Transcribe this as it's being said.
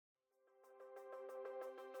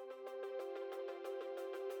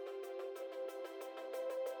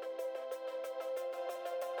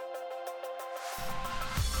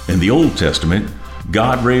the Old Testament,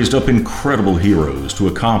 God raised up incredible heroes to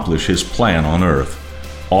accomplish His plan on earth.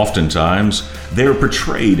 Oftentimes, they are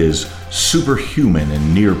portrayed as superhuman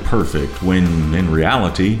and near perfect, when in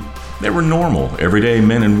reality, they were normal, everyday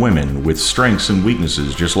men and women with strengths and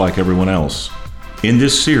weaknesses just like everyone else. In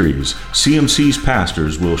this series, CMC's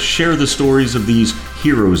pastors will share the stories of these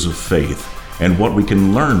heroes of faith and what we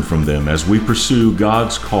can learn from them as we pursue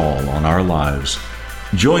God's call on our lives.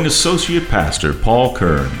 Join Associate Pastor Paul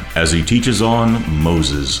Kern as he teaches on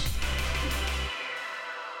Moses.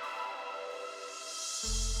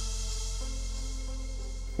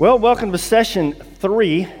 Well, welcome to session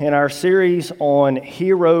 3 in our series on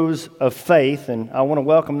heroes of faith. And I want to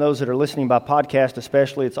welcome those that are listening by podcast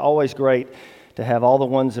especially. It's always great to have all the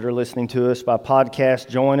ones that are listening to us by podcast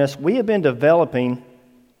join us. We have been developing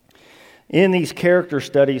in these character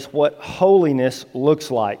studies what holiness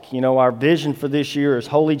looks like. You know, our vision for this year is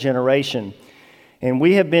Holy Generation. And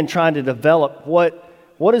we have been trying to develop what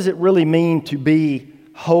does it really mean to be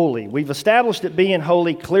holy. We've established that being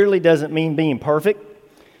holy clearly doesn't mean being perfect,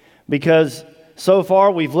 because so far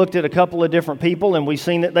we've looked at a couple of different people and we've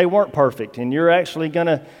seen that they weren't perfect. And you're actually going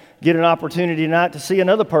to get an opportunity tonight to see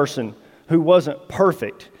another person who wasn't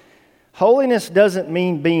perfect. Holiness doesn't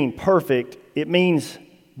mean being perfect. It means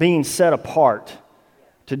being set apart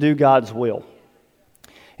to do God's will.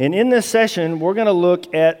 And in this session, we're going to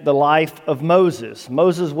look at the life of Moses.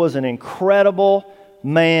 Moses was an incredible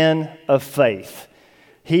man of faith.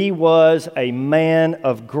 He was a man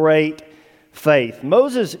of great faith.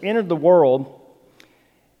 Moses entered the world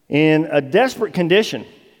in a desperate condition.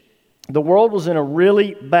 The world was in a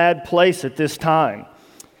really bad place at this time.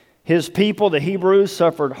 His people, the Hebrews,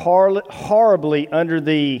 suffered horribly under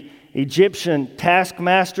the Egyptian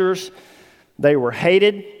taskmasters. They were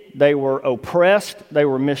hated, they were oppressed, they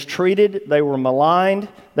were mistreated, they were maligned,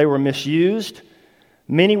 they were misused.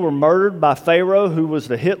 Many were murdered by Pharaoh, who was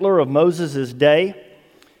the Hitler of Moses' day.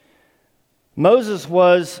 Moses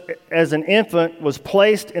was, as an infant, was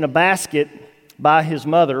placed in a basket by his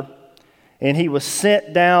mother, and he was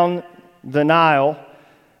sent down the Nile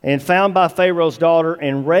and found by Pharaoh's daughter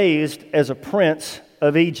and raised as a prince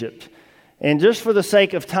of Egypt. And just for the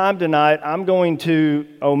sake of time tonight, I'm going to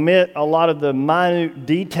omit a lot of the minute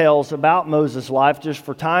details about Moses' life just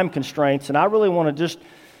for time constraints, and I really want to just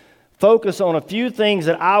focus on a few things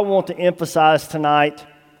that I want to emphasize tonight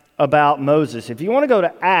about Moses. If you want to go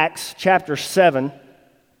to Acts chapter 7,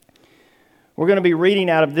 we're going to be reading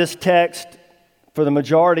out of this text for the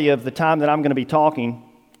majority of the time that I'm going to be talking.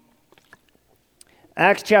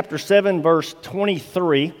 Acts chapter 7, verse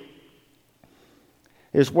 23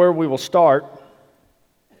 is where we will start.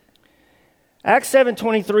 Acts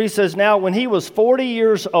 7:23 says, "Now when he was 40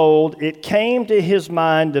 years old, it came to his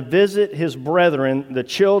mind to visit his brethren, the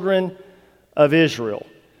children of Israel."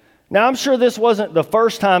 Now, I'm sure this wasn't the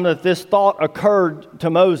first time that this thought occurred to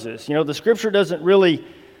Moses. You know, the scripture doesn't really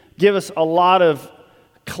give us a lot of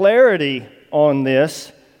clarity on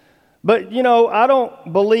this. But, you know, I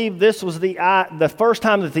don't believe this was the first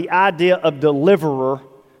time that the idea of deliverer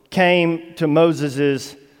came to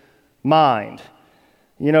Moses' mind.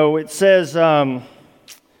 You know, it says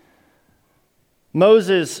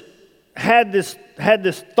Moses had this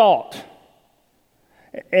thought.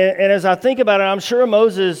 And as I think about it, I'm sure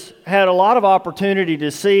Moses had a lot of opportunity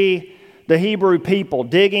to see the Hebrew people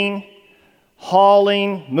digging,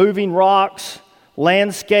 hauling, moving rocks,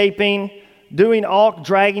 landscaping,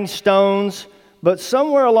 dragging stones. But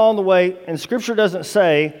somewhere along the way, and Scripture doesn't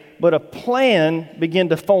say, but a plan began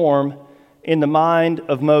to form in the mind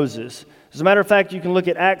of Moses. As a matter of fact, you can look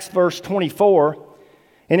at Acts verse 24,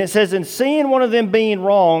 and it says, "And seeing one of them being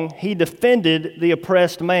wrong, he defended the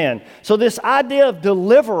oppressed man." So this idea of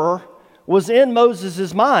deliverer was in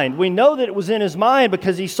Moses' mind. We know that it was in his mind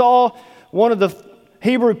because he saw one of the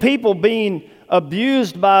Hebrew people being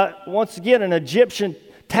abused by, once again, an Egyptian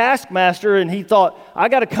taskmaster, and he thought, I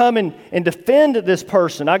got to come and defend this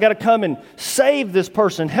person. I got to come and save this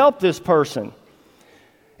person, help this person.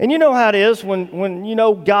 And you know how it is when you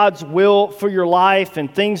know God's will for your life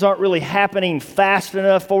and things aren't really happening fast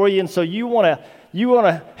enough for you, and so you want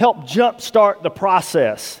to help jumpstart the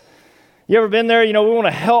process. You ever been there? You know, we want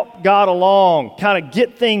to help God along, kind of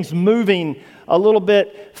get things moving a little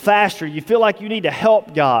bit faster. You feel like you need to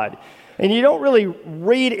help God. And you don't really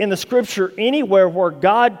read in the Scripture anywhere where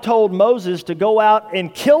God told Moses to go out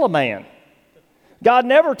and kill a man. God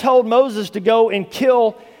never told Moses to go and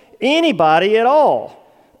kill anybody at all.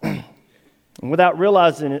 And without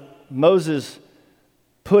realizing it, Moses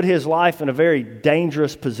put his life in a very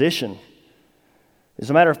dangerous position.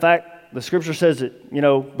 As a matter of fact, the Scripture says that, you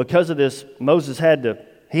know, because of this, Moses had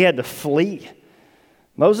to flee.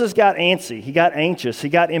 Moses got antsy. He got anxious. He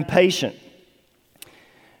got impatient.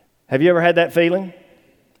 Have you ever had that feeling?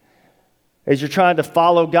 As you're trying to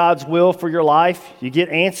follow God's will for your life, you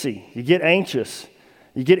get antsy. You get anxious.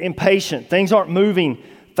 You get impatient. Things aren't moving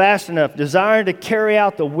fast enough. Desiring to carry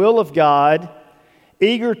out the will of God,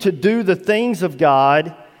 eager to do the things of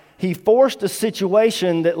God, he forced a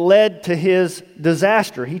situation that led to his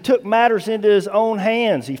disaster. He took matters into his own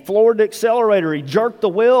hands. He floored the accelerator. He jerked the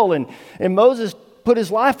wheel, and Moses put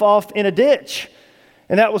his life off in a ditch.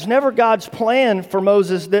 And that was never God's plan for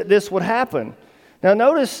Moses that this would happen. Now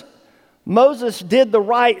notice, Moses did the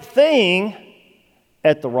right thing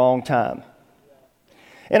at the wrong time.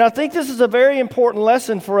 And I think this is a very important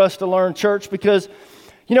lesson for us to learn, church, because,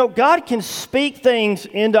 God can speak things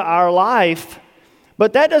into our life,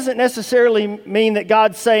 but that doesn't necessarily mean that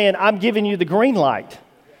God's saying, I'm giving you the green light.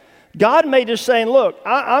 God may just saying, look,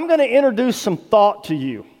 I'm going to introduce some thought to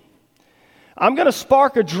you. I'm going to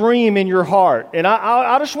spark a dream in your heart, and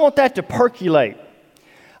I just want that to percolate.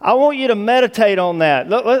 I want you to meditate on that.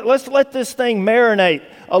 Let's let this thing marinate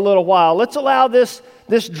a little while. Let's allow this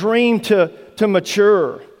dream to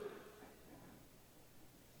mature.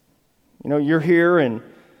 You're here and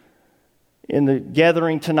in the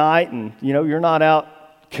gathering tonight, and you're not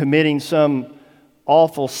out committing some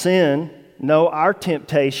awful sin. No, our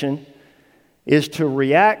temptation is to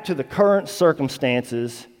react to the current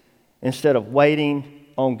circumstances instead of waiting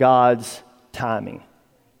on God's timing.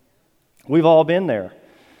 We've all been there.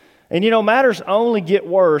 And matters only get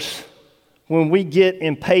worse when we get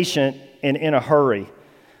impatient and in a hurry.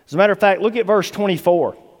 As a matter of fact, look at verse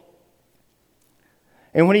 24.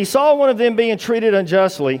 And when he saw one of them being treated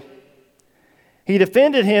unjustly, he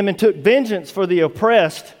defended him and took vengeance for the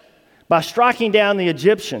oppressed by striking down the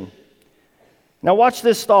Egyptian. Now watch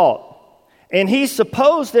this thought. And he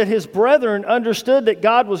supposed that his brethren understood that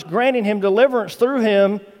God was granting him deliverance through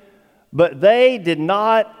him, but they did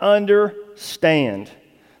not understand.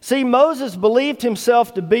 See, Moses believed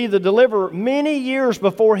himself to be the deliverer many years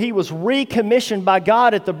before he was recommissioned by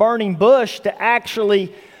God at the burning bush to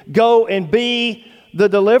actually go and be the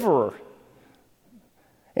deliverer.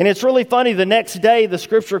 And it's really funny, the next day the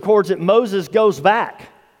scripture records that Moses goes back,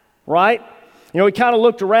 right? He kind of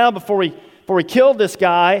looked around before he killed this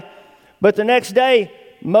guy, but the next day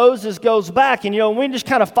Moses goes back. And we just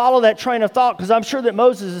kind of follow that train of thought, because I'm sure that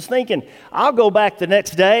Moses is thinking, I'll go back the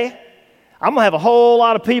next day. I'm going to have a whole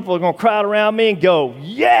lot of people going to crowd around me and go,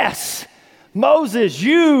 yes, Moses,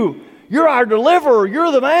 you're our deliverer.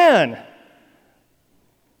 You're the man.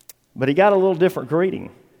 But he got a little different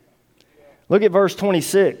greeting. Look at verse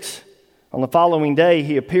 26. On the following day,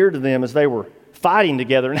 he appeared to them as they were fighting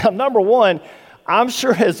together. Now, number one, I'm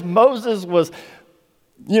sure as Moses was,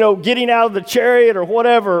 getting out of the chariot or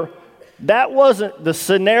whatever, that wasn't the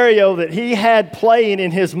scenario that he had playing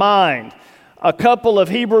in his mind. A couple of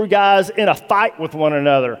Hebrew guys in a fight with one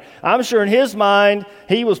another. I'm sure in his mind,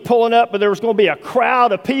 he was pulling up, but there was going to be a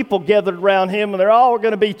crowd of people gathered around him, and they're all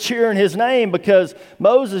going to be cheering his name because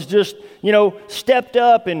Moses just, stepped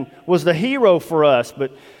up and was the hero for us.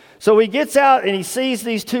 But so he gets out and he sees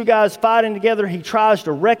these two guys fighting together. He tries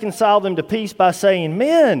to reconcile them to peace by saying,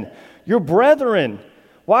 men, you're brethren.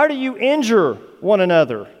 Why do you injure one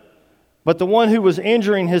another? But the one who was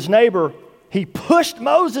injuring his neighbor, he pushed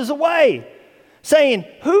Moses away, saying,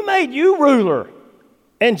 who made you ruler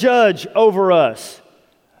and judge over us?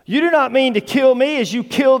 You do not mean to kill me as you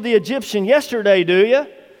killed the Egyptian yesterday, do you?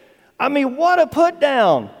 I mean, what a put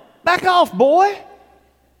down. Back off, boy.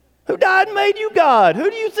 Who died and made you God? Who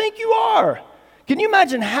do you think you are? Can you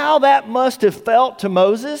imagine how that must have felt to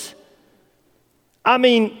Moses? I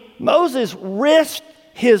mean, Moses risked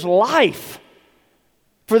his life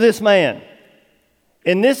for this man.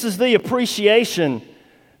 And this is the appreciation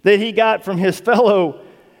that he got from his fellow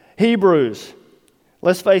Hebrews.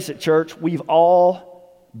 Let's face it, church, we've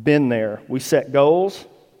all been there. We set goals,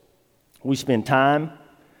 we spend time,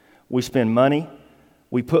 we spend money,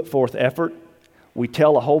 we put forth effort, we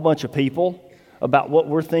tell a whole bunch of people about what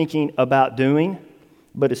we're thinking about doing,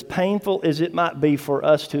 but as painful as it might be for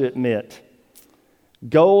us to admit,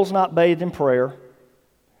 goals not bathed in prayer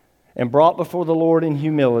and brought before the Lord in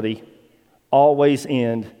humility always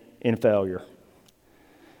end in failure.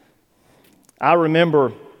 I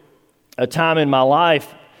remember a time in my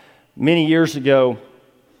life many years ago.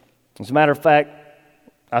 As a matter of fact,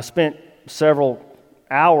 I spent several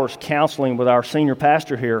hours counseling with our senior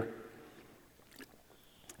pastor here.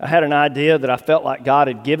 I had an idea that I felt like God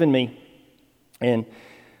had given me and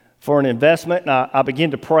for an investment, and I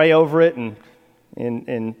began to pray over it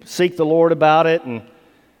and seek the Lord about it.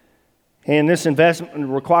 And this investment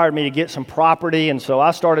required me to get some property, and so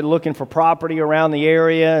I started looking for property around the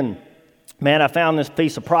area, and man, I found this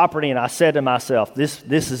piece of property, and I said to myself, this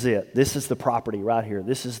is it. This is the property right here.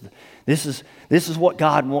 This is what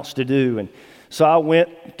God wants to do. And so I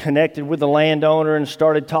went, connected with the landowner, and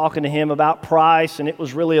started talking to him about price, and it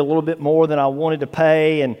was really a little bit more than I wanted to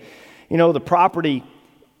pay. And you know, the property,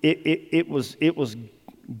 it was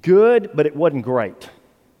good, but it wasn't great.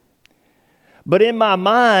 But in my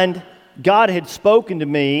mind, God had spoken to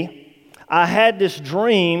me. I had this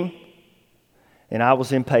dream, and I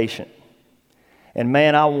was impatient. And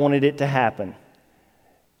man, I wanted it to happen.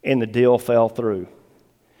 And the deal fell through.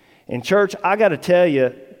 In church, I got to tell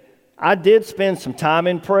you, I did spend some time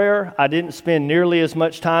in prayer. I didn't spend nearly as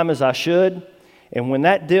much time as I should. And when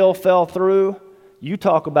that deal fell through, you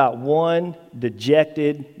talk about one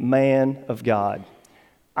dejected man of God.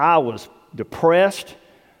 I was depressed.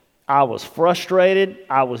 I was frustrated.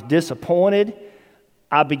 I was disappointed.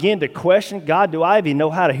 I began to question, God, do I even know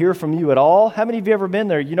how to hear from you at all? How many of you ever been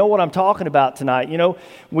there? You know what I'm talking about tonight. You know,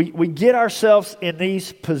 we get ourselves in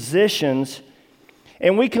these positions,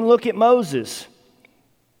 and we can look at Moses.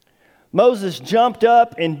 Moses jumped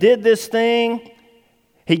up and did this thing.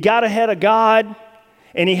 He got ahead of God,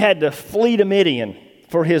 and he had to flee to Midian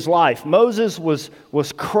for his life. Moses was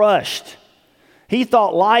crushed. He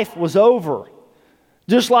thought life was over.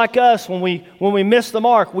 Just like us, when we miss the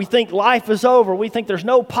mark, we think life is over. We think there's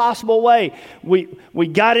no possible way. We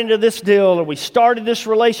got into this deal, or we started this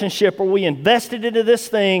relationship, or we invested into this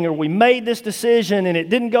thing, or we made this decision, and it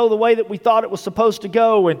didn't go the way that we thought it was supposed to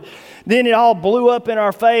go, and then it all blew up in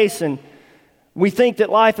our face, and we think that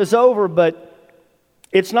life is over, but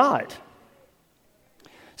it's not.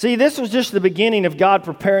 See, this was just the beginning of God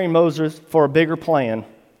preparing Moses for a bigger plan,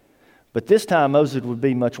 but this time Moses would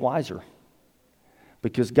be much wiser.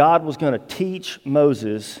 Because God was going to teach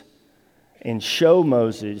Moses and show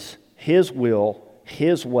Moses his will,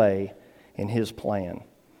 his way, and his plan.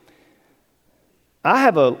 I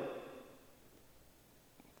have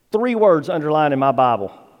 3 words underlined in my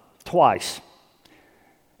Bible twice.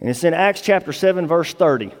 And it's in Acts chapter 7, verse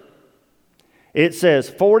 30. It says,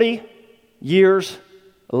 40 years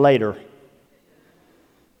later.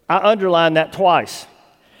 I underlined that twice.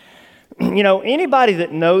 You know, anybody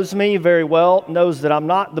that knows me very well knows that I'm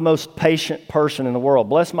not the most patient person in the world.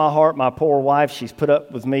 Bless my heart, my poor wife, she's put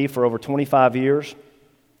up with me for over 25 years.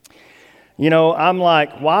 You know, I'm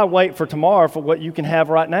like, why wait for tomorrow for what you can have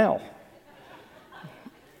right now?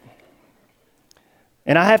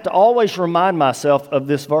 And I have to always remind myself of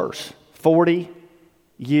this verse, 40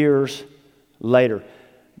 years later.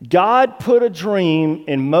 God put a dream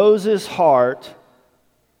in Moses' heart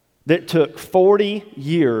that took 40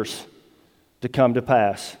 years to come to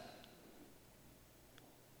pass.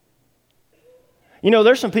 You know,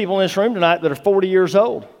 there's some people in this room tonight that are 40 years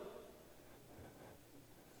old.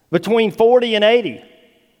 Between 40 and 80.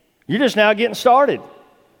 You're just now getting started.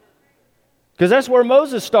 Because that's where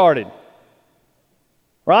Moses started.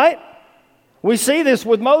 Right? We see this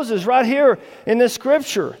with Moses right here in this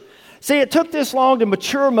scripture. See, it took this long to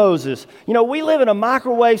mature Moses. You know, we live in a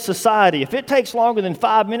microwave society. If it takes longer than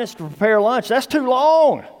 5 minutes to prepare lunch, that's too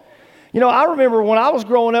long. You know, I remember when I was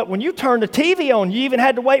growing up, when you turned the TV on, you even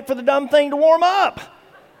had to wait for the dumb thing to warm up.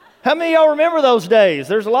 How many of y'all remember those days?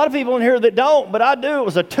 There's a lot of people in here that don't, but I do. It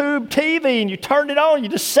was a tube TV, and you turned it on. You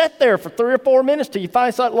just sat there for 3 or 4 minutes till you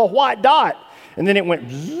finally saw that little white dot. And then it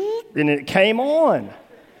went, zzz, and it came on.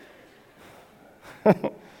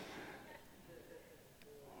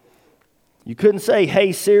 You couldn't say,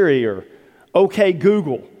 hey Siri, or okay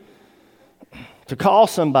Google to call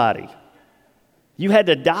somebody. You had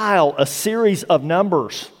to dial a series of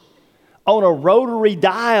numbers on a rotary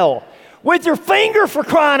dial with your finger, for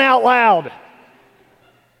crying out loud.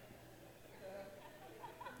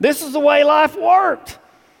 This is the way life worked.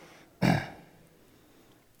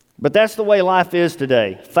 But that's the way life is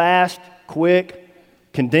today. Fast, quick,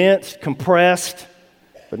 condensed, compressed,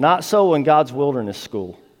 but not so in God's wilderness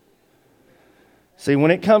school. See,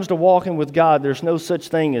 when it comes to walking with God, there's no such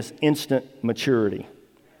thing as instant maturity.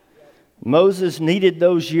 Moses needed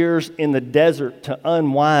those years in the desert to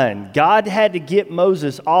unwind. God had to get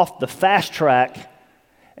Moses off the fast track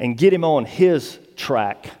and get him on his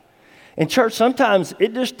track. In church, sometimes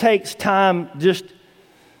it just takes time,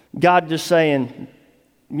 God just saying,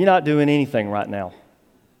 you're not doing anything right now.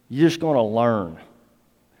 You're just going to learn.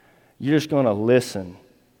 You're just going to listen.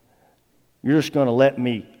 You're just going to let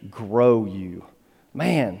me grow you.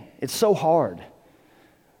 Man, it's so hard.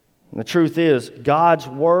 And the truth is, God's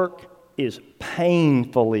work is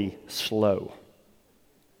painfully slow.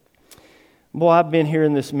 Boy, I've been here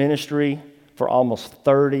in this ministry for almost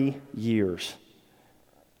 30 years.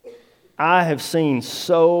 I have seen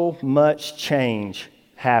so much change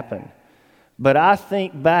happen. But I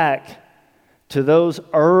think back to those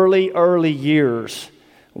early years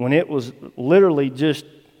when it was literally just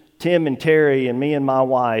Tim and Terry and me and my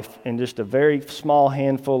wife and just a very small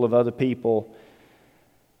handful of other people.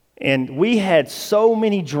 And we had so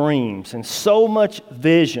many dreams and so much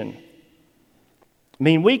vision. I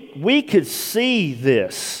mean, we could see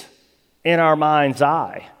this in our mind's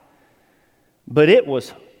eye, but it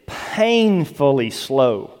was painfully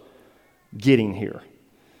slow getting here.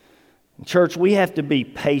 Church, we have to be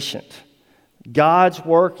patient. God's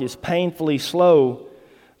work is painfully slow,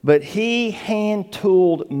 but He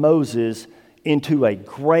hand-tooled Moses into a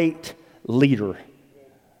great leader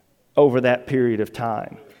over that period of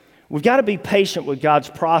time. We've got to be patient with God's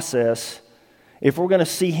process if we're going to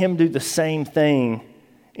see Him do the same thing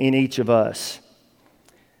in each of us.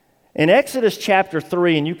 In Exodus chapter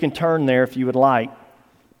 3, and you can turn there if you would like,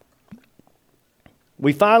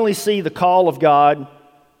 we finally see the call of God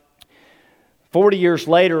 40 years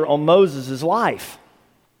later on Moses' life.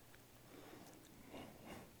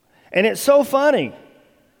 And it's so funny.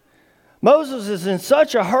 Moses is in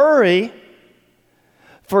such a hurry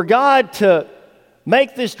for God to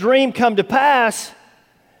make this dream come to pass,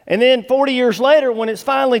 and then 40 years later, when it's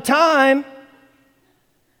finally time,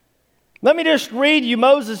 let me just read you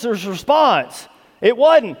Moses' response. It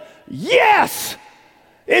wasn't, "Yes,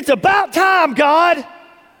 it's about time, God.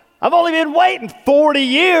 I've only been waiting 40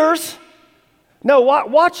 years. No,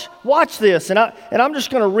 watch this, and I'm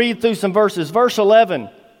just going to read through some verses. Verse 11.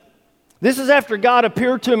 This is after God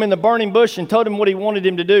appeared to him in the burning bush and told him what He wanted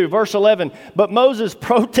him to do. Verse 11. But Moses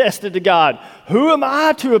protested to God, "Who am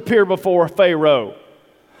I to appear before Pharaoh?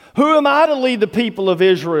 Who am I to lead the people of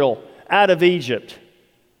Israel out of Egypt?"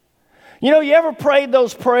 You know, you ever prayed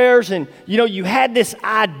those prayers and, you had this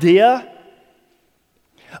idea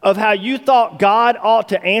of how you thought God ought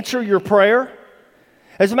to answer your prayer?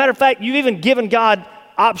 As a matter of fact, you've even given God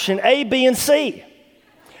option A, B, and C.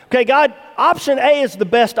 Okay, God, option A is the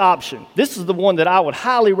best option. This is the one that I would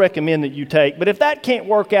highly recommend that you take. But if that can't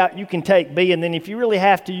work out, you can take B, and then if you really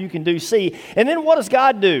have to, you can do C. And then what does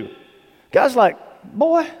God do? God's like,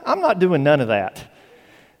 "Boy, I'm not doing none of that.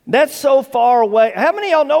 That's so far away." How many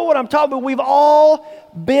of y'all know what I'm talking about? We've all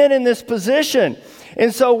been in this position.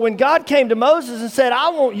 And so when God came to Moses and said, "I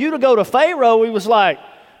want you to go to Pharaoh," he was like,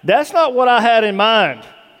 "That's not what I had in mind.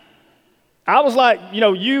 I was like,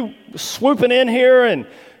 you swooping in here and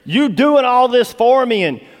you doing all this for me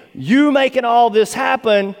and you making all this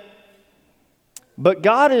happen." But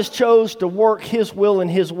God has chose to work His will and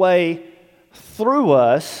His way through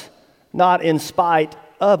us, not in spite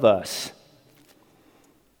of us.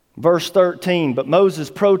 Verse 13, but Moses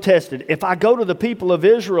protested, "If I go to the people of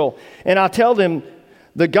Israel and I tell them,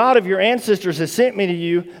 'The God of your ancestors has sent me to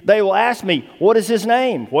you,' they will ask me, 'What is His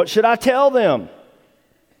name?' What should I tell them?"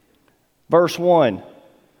 Verse 1,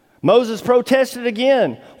 Moses protested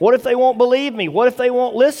again. "What if they won't believe me? What if they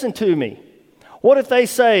won't listen to me? What if they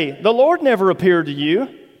say, 'The Lord never appeared to you'?"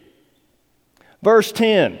 Verse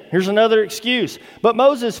 10, here's another excuse. But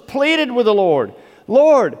Moses pleaded with the Lord,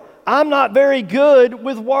 "Lord, I'm not very good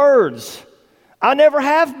with words. I never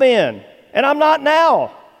have been, and I'm not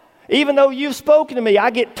now. Even though you've spoken to me,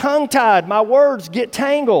 I get tongue-tied. My words get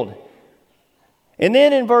tangled." And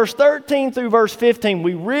then in verse 13 through verse 15,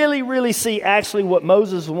 we really see actually what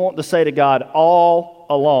Moses wanted to say to God all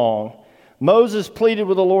along. Moses pleaded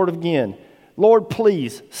with the Lord again, "Lord,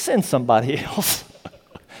 please send somebody else."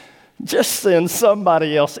 Just send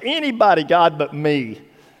somebody else. Anybody, God, but me.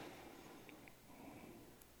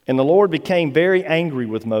 And the Lord became very angry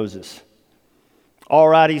with Moses. "All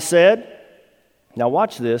right," he said. Now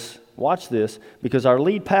watch this, because our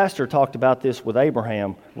lead pastor talked about this with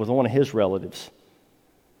Abraham, with one of his relatives.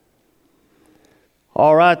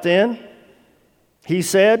 "All right then," he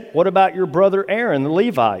said, "what about your brother Aaron, the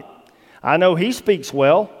Levite? I know he speaks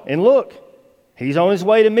well, and look, he's on his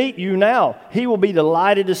way to meet you now. He will be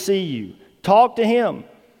delighted to see you. Talk to him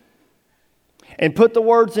and put the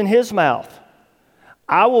words in his mouth.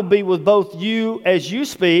 I will be with both you as you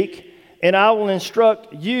speak, and I will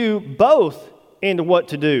instruct you both into what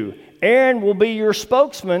to do. Aaron will be your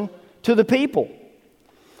spokesman to the people,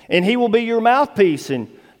 and he will be your mouthpiece, and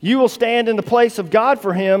you will stand in the place of God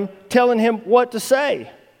for him, telling him what to say."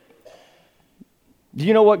 Do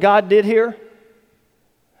you know what God did here?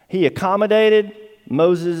 He accommodated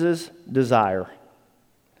Moses' desire.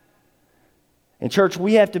 And church,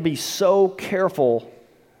 we have to be so careful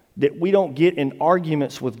that we don't get in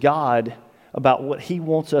arguments with God about what He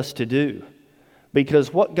wants us to do.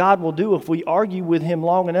 Because what God will do if we argue with him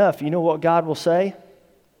long enough, you know what God will say?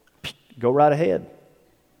 Go right ahead.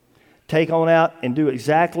 Take on out and do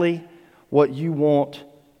exactly what you want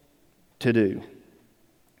to do.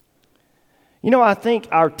 You know, I think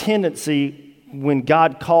our tendency when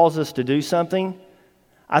God calls us to do something,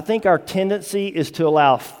 I think our tendency is to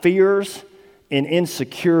allow fears and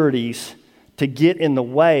insecurities to get in the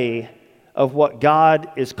way of what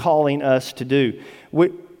God is calling us to do.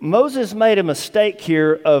 Moses made a mistake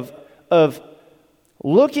here of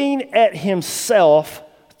looking at himself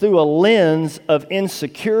through a lens of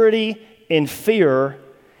insecurity and fear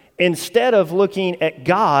instead of looking at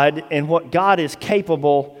God and what God is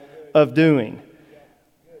capable of doing.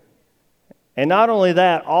 And not only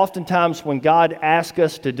that, oftentimes when God asks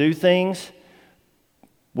us to do things,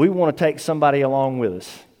 we want to take somebody along with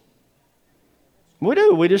us. We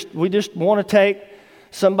do. We just want to take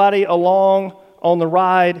somebody along on the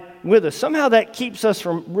ride with us. Somehow that keeps us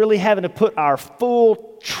from really having to put our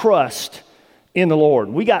full trust in the Lord.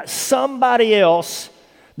 We got somebody else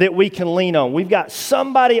that we can lean on. We've got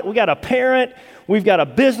somebody, we got a parent, we've got a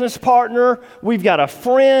business partner, we've got a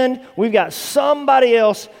friend, we've got somebody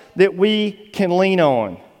else that we can lean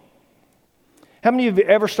on. How many of you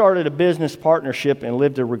ever started a business partnership and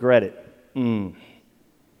lived to regret it?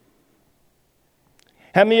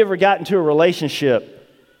 How many of you ever got into a relationship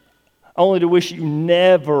only to wish you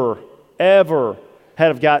never, ever had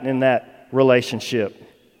have gotten in that relationship?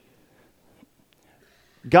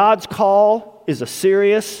 God's call is a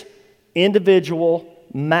serious, individual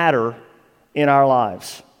matter in our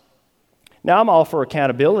lives. Now, I'm all for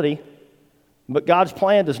accountability, but God's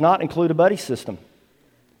plan does not include a buddy system.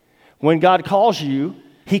 When God calls you,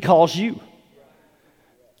 He calls you.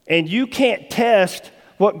 And you can't test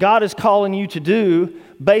what God is calling you to do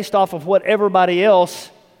based off of what everybody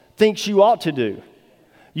else thinks you ought to do.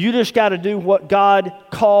 You just got to do what God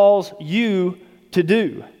calls you to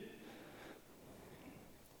do.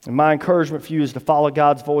 And my encouragement for you is to follow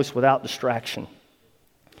God's voice without distraction.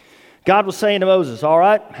 God was saying to Moses, all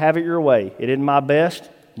right, have it your way. It isn't my best.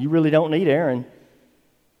 You really don't need Aaron.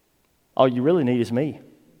 All you really need is me.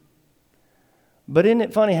 But isn't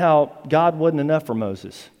it funny how God wasn't enough for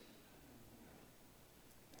Moses?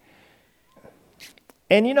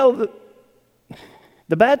 And you know,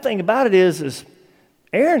 the bad thing about it is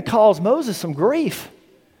Aaron caused Moses some grief.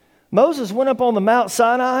 Moses went up on the Mount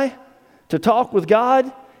Sinai to talk with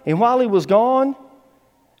God, and while he was gone,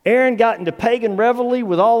 Aaron got into pagan revelry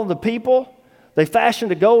with all of the people. They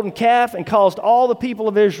fashioned a golden calf and caused all the people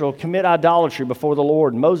of Israel to commit idolatry before the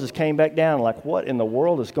Lord. And Moses came back down like, what in the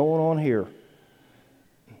world is going on here?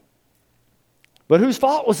 But whose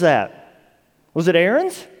fault was that? Was it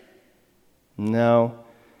Aaron's? No.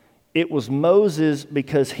 It was Moses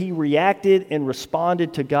because he reacted and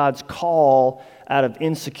responded to God's call out of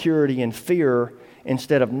insecurity and fear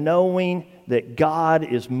instead of knowing that God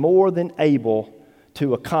is more than able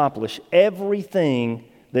to accomplish everything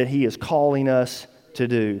that He is calling us to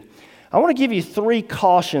do. I want to give you 3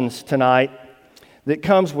 cautions tonight that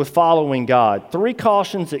comes with following God. 3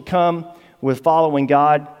 cautions that come with following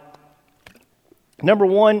God. Number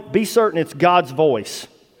 1, be certain it's God's voice.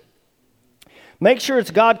 Make sure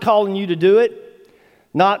it's God calling you to do it,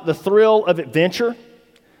 not the thrill of adventure,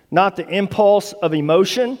 not the impulse of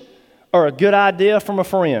emotion, or a good idea from a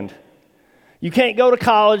friend. You can't go to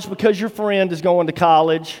college because your friend is going to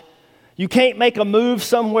college. You can't make a move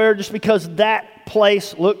somewhere just because that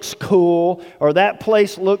place looks cool or that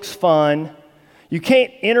place looks fun. You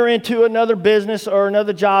can't enter into another business or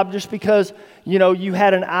another job just because, you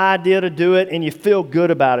had an idea to do it and you feel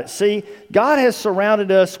good about it. See, God has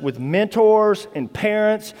surrounded us with mentors and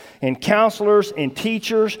parents and counselors and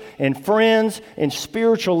teachers and friends and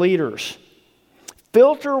spiritual leaders.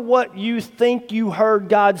 Filter what you think you heard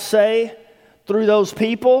God say through those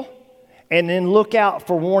people, and then look out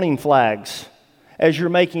for warning flags as you're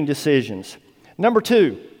making decisions. Number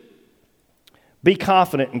 2, be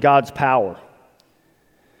confident in God's power.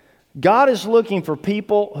 God is looking for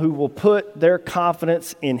people who will put their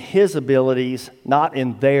confidence in His abilities, not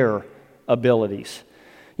in their abilities.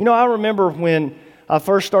 I remember when I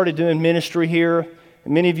first started doing ministry here,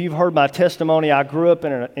 many of you have heard my testimony. I grew up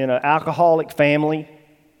in an alcoholic family,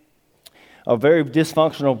 a very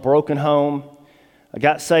dysfunctional, broken home. I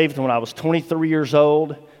got saved when I was 23 years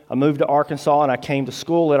old. I moved to Arkansas and I came to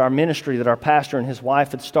school at our ministry that our pastor and his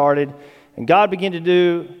wife had started. And God began to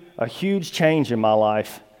do a huge change in my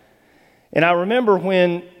life. And I remember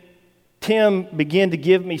when Tim began to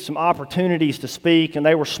give me some opportunities to speak, and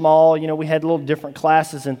they were small. We had little different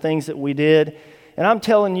classes and things that we did. And I'm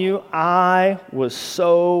telling you, I was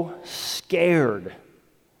so scared.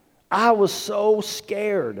 I was so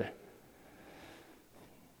scared.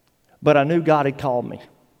 But I knew God had called me.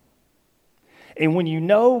 And when you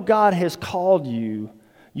know God has called you,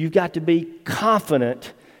 you've got to be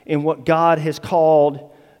confident in what God has called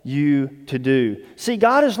you to do. See,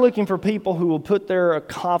 God is looking for people who will put their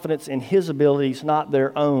confidence in His abilities, not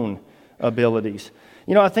their own abilities.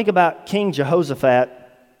 You know, I think about King Jehoshaphat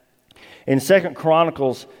in 2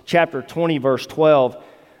 Chronicles chapter 20, verse 12.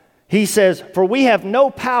 He says, "For we have no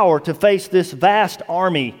power to face this vast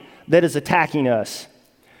army that is attacking us.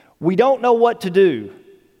 We don't know what to do,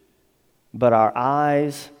 but our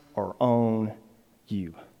eyes are on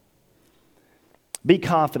you." Be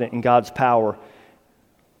confident in God's power.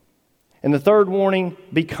 And the third warning,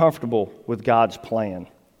 be comfortable with God's plan.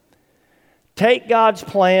 Take God's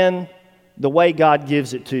plan the way God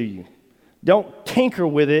gives it to you. Don't tinker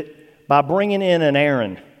with it by bringing in an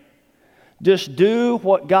Aaron. Just do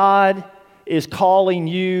what God is calling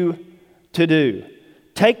you to do.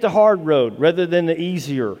 Take the hard road rather than the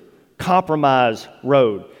easier, compromise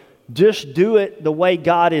road. Just do it the way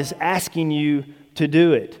God is asking you to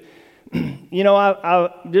do it. You know, I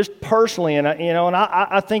just personally, and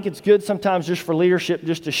I think it's good sometimes just for leadership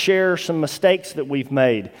just to share some mistakes that we've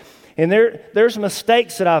made. And there's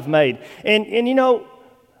mistakes that I've made. And you know,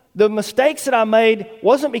 the mistakes that I made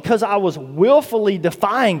wasn't because I was willfully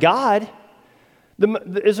defying God.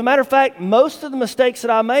 As a matter of fact, most of the mistakes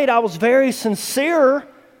that I made, I was very sincere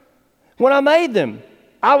when I made them.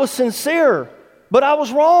 I was sincere, but I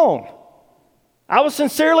was wrong. I was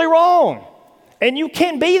sincerely wrong. And you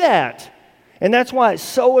can't be that. And that's why it's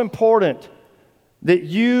so important that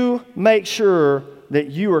you make sure that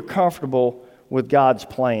you are comfortable with God's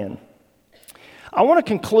plan. I want to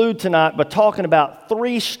conclude tonight by talking about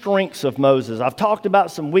 3 strengths of Moses. I've talked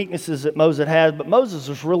about some weaknesses that Moses had, but Moses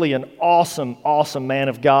was really an awesome, awesome man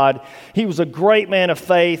of God. He was a great man of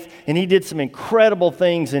faith, and he did some incredible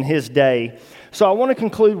things in his day. So I want to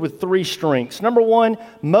conclude with 3 strengths. Number 1,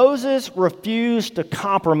 Moses refused to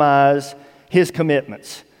compromise his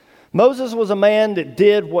commitments. Moses was a man that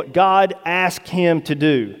did what God asked him to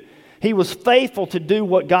do. He was faithful to do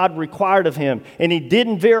what God required of him, and he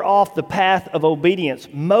didn't veer off the path of obedience.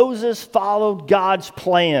 Moses followed God's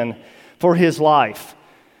plan for his life.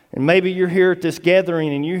 And maybe you're here at this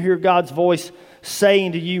gathering and you hear God's voice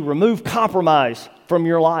saying to you, remove compromise from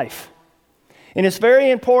your life. And it's very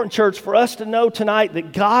important, church, for us to know tonight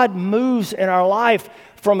that God moves in our life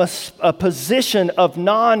from a position of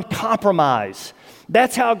non-compromise.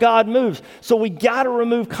 That's how God moves. So we got to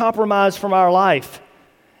remove compromise from our life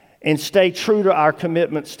and stay true to our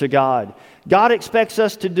commitments to God. God expects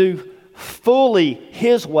us to do fully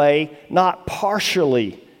His way, not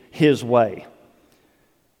partially His way.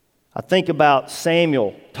 I think about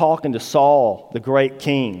Samuel talking to Saul, the great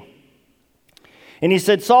king. And he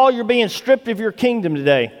said, Saul, you're being stripped of your kingdom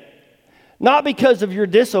today, not because of your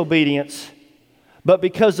disobedience, but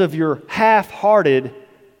because of your half-hearted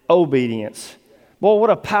obedience. Boy,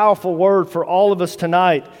 what a powerful word for all of us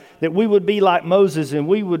tonight, that we would be like Moses and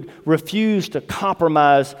we would refuse to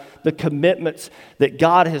compromise the commitments that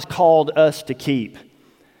God has called us to keep.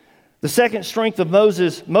 The second strength of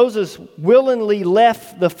Moses, Moses willingly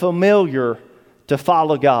left the familiar to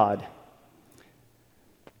follow God.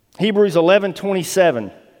 Hebrews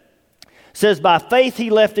 11:27 says, by faith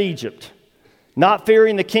he left Egypt, not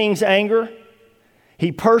fearing the king's anger.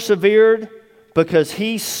 He persevered because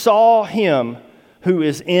he saw him who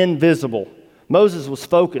is invisible. Moses was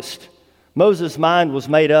focused. Moses' mind was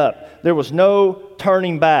made up. There was no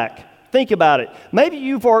turning back. Think about it. Maybe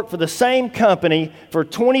you've worked for the same company for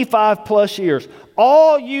 25 plus years.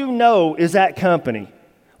 All you know is that company.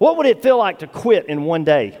 What would it feel like to quit in one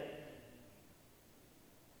day?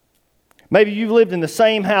 Maybe you've lived in the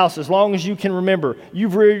same house as long as you can remember.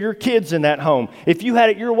 You've reared your kids in that home. If you had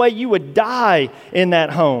it your way, you would die in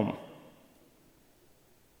that home.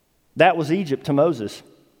 That was Egypt to Moses.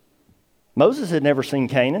 Moses had never seen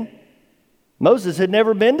Canaan. Moses had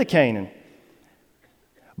never been to Canaan.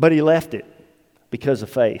 But he left it because of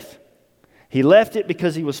faith. He left it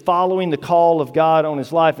because he was following the call of God on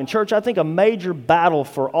his life. And church, I think a major battle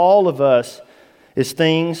for all of us is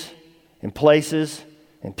things and places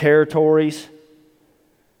and territories,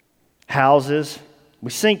 houses.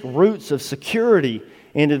 We sink roots of security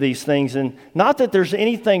into these things. And not that there's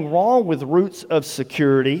anything wrong with roots of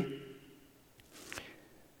security,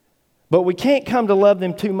 but we can't come to love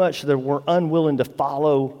them too much that we're unwilling to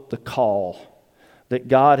follow the call that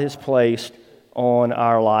God has placed on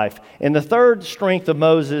our life. And the third strength of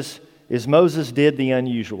Moses is Moses did the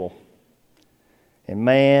unusual. And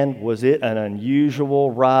man, was it an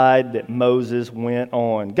unusual ride that Moses went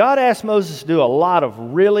on. God asked Moses to do a lot of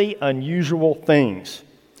really unusual things.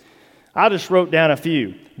 I just wrote down a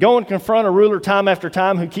few. Go and confront a ruler time after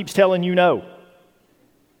time who keeps telling you no.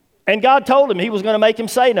 And God told him he was going to make him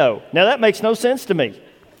say no. Now that makes no sense to me.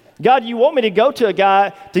 God, you want me to go to a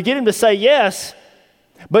guy to get him to say yes,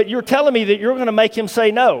 but you're telling me that you're going to make him say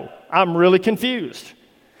no. I'm really confused.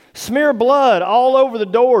 Smear blood all over the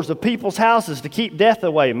doors of people's houses to keep death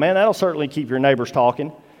away. Man, that'll certainly keep your neighbors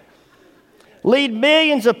talking. Lead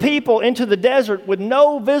millions of people into the desert with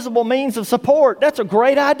no visible means of support. That's a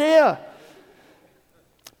great idea.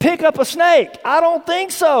 Pick up a snake. I don't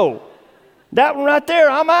think so. That one right there,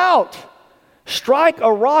 I'm out. Strike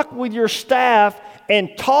a rock with your staff and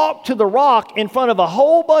talk to the rock in front of a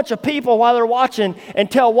whole bunch of people while they're watching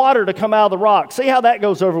and tell water to come out of the rock. See how that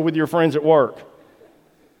goes over with your friends at work.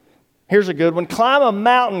 Here's a good one. Climb a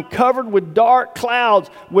mountain covered with dark clouds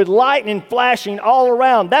with lightning flashing all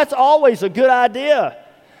around. That's always a good idea,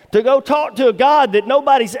 to go talk to a God that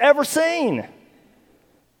nobody's ever seen.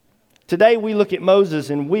 Today we look at Moses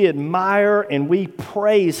and we admire and we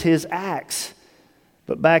praise his acts.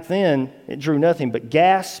 But back then it drew nothing but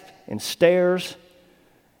gasps and stares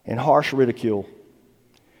and harsh ridicule.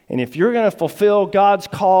 And if you're going to fulfill God's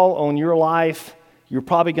call on your life, you're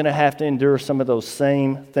probably going to have to endure some of those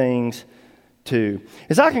same things too.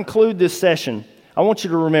 As I conclude this session, I want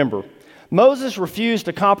you to remember, Moses refused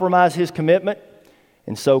to compromise his commitment,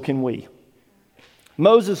 and so can we.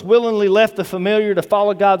 Moses willingly left the familiar to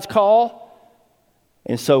follow God's call,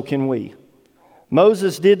 and so can we.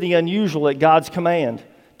 Moses did the unusual at God's command,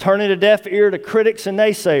 turning a deaf ear to critics and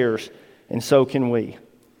naysayers, and so can we.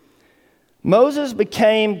 Moses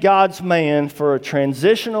became God's man for a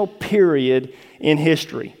transitional period in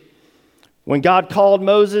history. When God called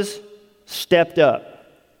Moses, stepped up.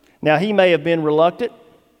 Now, he may have been reluctant.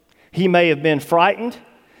 He may have been frightened.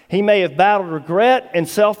 He may have battled regret and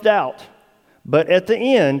self-doubt. But at the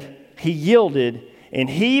end, he yielded, and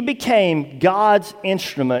he became God's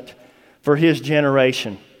instrument for his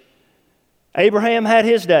generation. Abraham had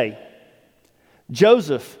his day.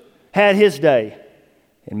 Joseph had his day.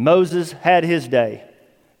 And Moses had his day.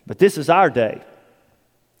 But this is our day.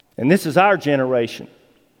 And this is our generation.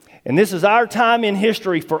 And this is our time in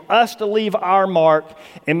history for us to leave our mark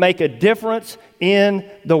and make a difference in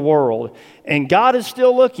the world. And God is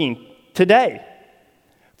still looking today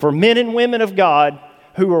for men and women of God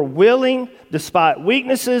who are willing, despite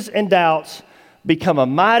weaknesses and doubts, become a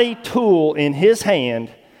mighty tool in his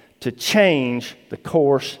hand to change the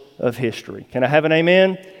course of history. Can I have an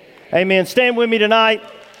amen? Amen. Stand with me tonight.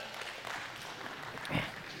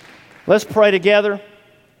 Let's pray together.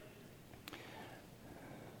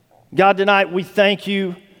 God, tonight we thank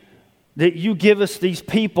you that you give us these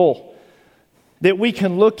people that we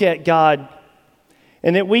can look at, God,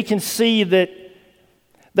 and that we can see that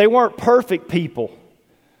they weren't perfect people,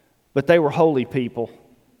 but they were holy people.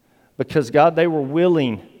 Because, God, they were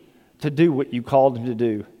willing to do what you called them to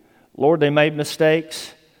do. Lord, they made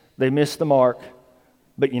mistakes. They missed the mark.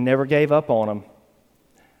 But you never gave up on them.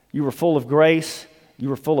 You were full of grace. You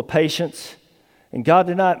were full of patience. And God,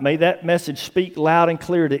 tonight, may that message speak loud and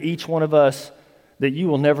clear to each one of us that you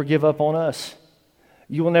will never give up on us.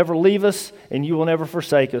 You will never leave us, and you will never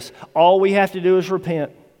forsake us. All we have to do is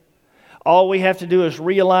repent. All we have to do is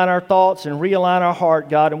realign our thoughts and realign our heart,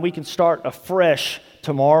 God, and we can start afresh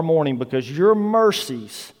tomorrow morning because your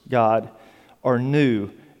mercies, God, are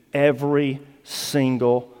new every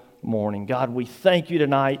single morning. God, we thank you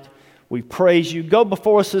tonight. We praise you. Go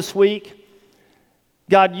before us this week.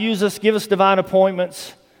 God, use us, give us divine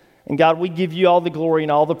appointments. And God, we give you all the glory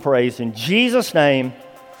and all the praise. In Jesus' name,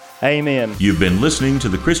 amen. You've been listening to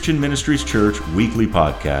the Christian Ministries Church Weekly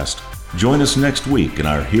Podcast. Join us next week in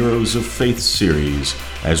our Heroes of Faith series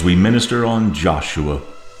as we minister on Joshua.